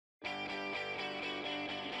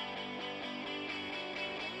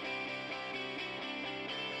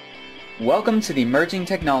Welcome to the Emerging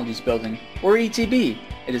Technologies Building, or ETB.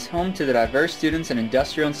 It is home to the diverse students in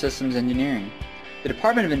Industrial and Systems Engineering. The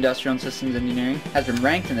Department of Industrial and Systems Engineering has been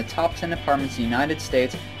ranked in the top 10 departments in the United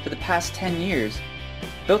States for the past 10 years.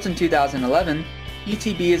 Built in 2011,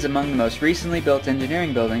 ETB is among the most recently built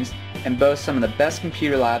engineering buildings and boasts some of the best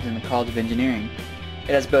computer labs in the College of Engineering.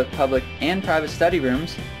 It has both public and private study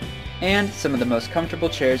rooms and some of the most comfortable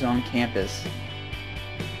chairs on campus.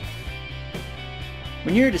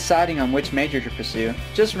 When you're deciding on which major to pursue,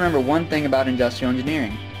 just remember one thing about industrial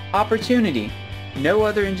engineering: opportunity. No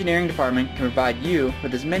other engineering department can provide you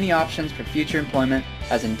with as many options for future employment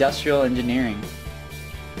as industrial engineering.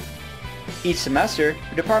 Each semester,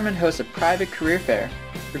 the department hosts a private career fair.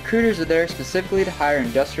 Recruiters are there specifically to hire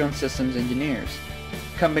industrial and systems engineers.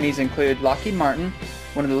 Companies include Lockheed Martin,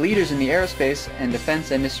 one of the leaders in the aerospace and defense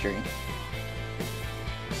industry.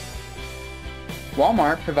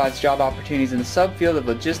 Walmart provides job opportunities in the subfield of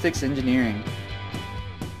logistics engineering.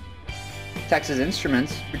 Texas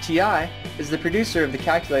Instruments, or TI, is the producer of the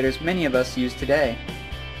calculators many of us use today.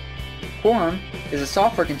 Quorum is a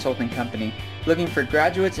software consulting company looking for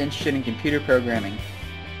graduates interested in computer programming.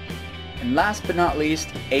 And last but not least,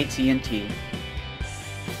 AT&T.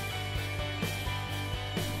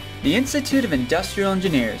 The Institute of Industrial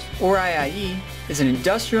Engineers, or IIE, is an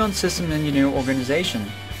industrial and systems engineer organization.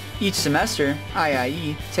 Each semester,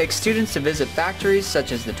 IIE takes students to visit factories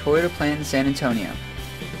such as the Toyota plant in San Antonio,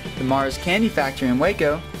 the Mars Candy Factory in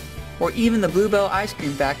Waco, or even the Bluebell Ice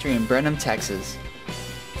Cream Factory in Brenham, Texas.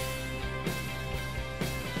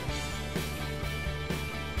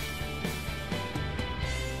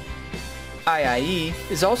 IIE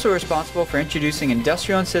is also responsible for introducing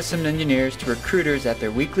industrial and systems engineers to recruiters at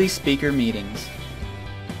their weekly speaker meetings.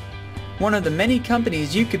 One of the many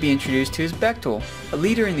companies you could be introduced to is Bechtel, a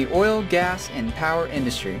leader in the oil, gas, and power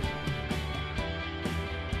industry.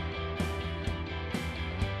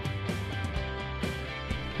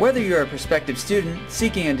 Whether you're a prospective student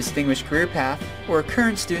seeking a distinguished career path or a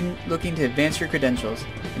current student looking to advance your credentials,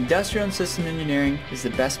 Industrial and Systems Engineering is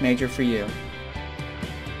the best major for you.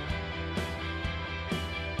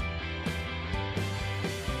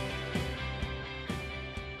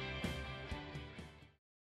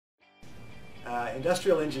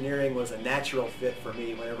 Industrial engineering was a natural fit for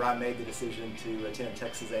me whenever I made the decision to attend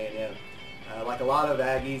Texas A&M. Like a lot of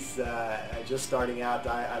Aggies just starting out,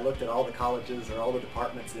 I looked at all the colleges or all the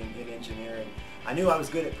departments in engineering. I knew I was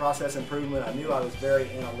good at process improvement. I knew I was very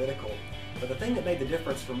analytical. But the thing that made the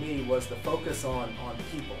difference for me was the focus on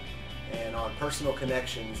people and on personal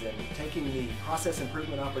connections and taking the process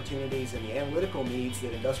improvement opportunities and the analytical needs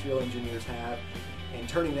that industrial engineers have and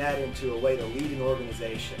turning that into a way to lead an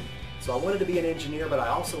organization. So I wanted to be an engineer, but I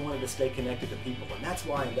also wanted to stay connected to people, and that's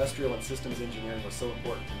why industrial and systems engineering was so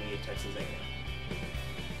important to me at Texas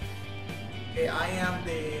A&M. I am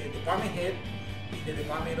the department head in the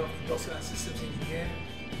Department of Industrial and Systems Engineering.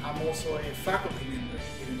 I'm also a faculty member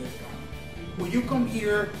in the department. When you come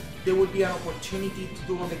here, there will be an opportunity to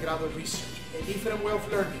do undergraduate research, a different way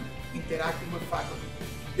of learning, interacting with faculty.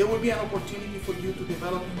 There will be an opportunity for you to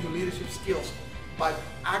develop your leadership skills by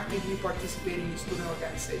actively participating in student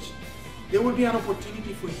organizations. There will be an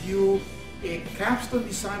opportunity for you capstone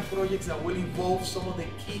design projects that will involve some of the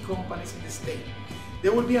key companies in the state.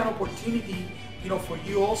 There will be an opportunity, for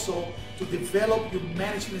you also to develop your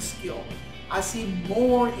management skill. I see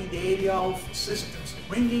more in the area of systems,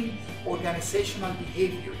 bringing organizational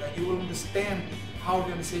behavior, that you will understand how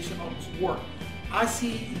organizations work. I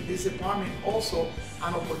see in this department also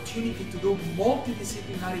an opportunity to do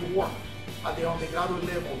multidisciplinary work at the undergraduate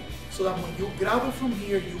level, so that when you graduate from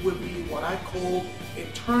here, you will be what I call a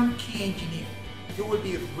turnkey engineer. You will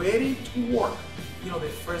be ready to work, the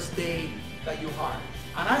first day that you hire.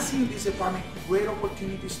 And I see in this department great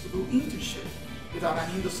opportunities to do internship with our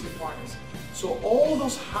industry partners. So all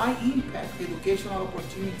those high impact educational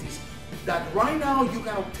opportunities that right now you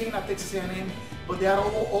can obtain at Texas A&M, but they are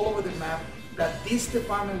all over the map, that this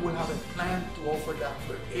department will have a plan to offer that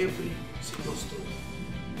for every single student.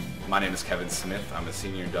 My name is Kevin Smith. I'm a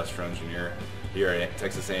senior industrial engineer here at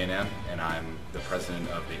Texas A&M, and I'm the president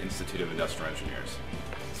of the Institute of Industrial Engineers.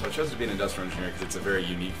 So I chose to be an industrial engineer because it's a very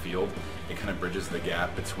unique field. It kind of bridges the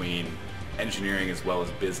gap between engineering as well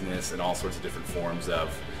as business and all sorts of different forms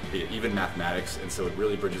of even mathematics, and so it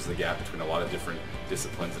really bridges the gap between a lot of different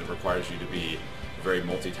disciplines, and it requires you to be very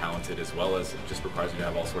multi-talented, as well as it just requires you to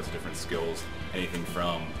have all sorts of different skills, anything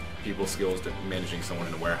from people skills to managing someone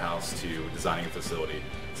in a warehouse to designing a facility.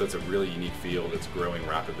 So it's a really unique field. It's growing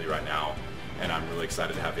rapidly right now, and I'm really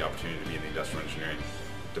excited to have the opportunity to be in the industrial engineering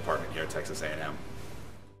department here at Texas A&M.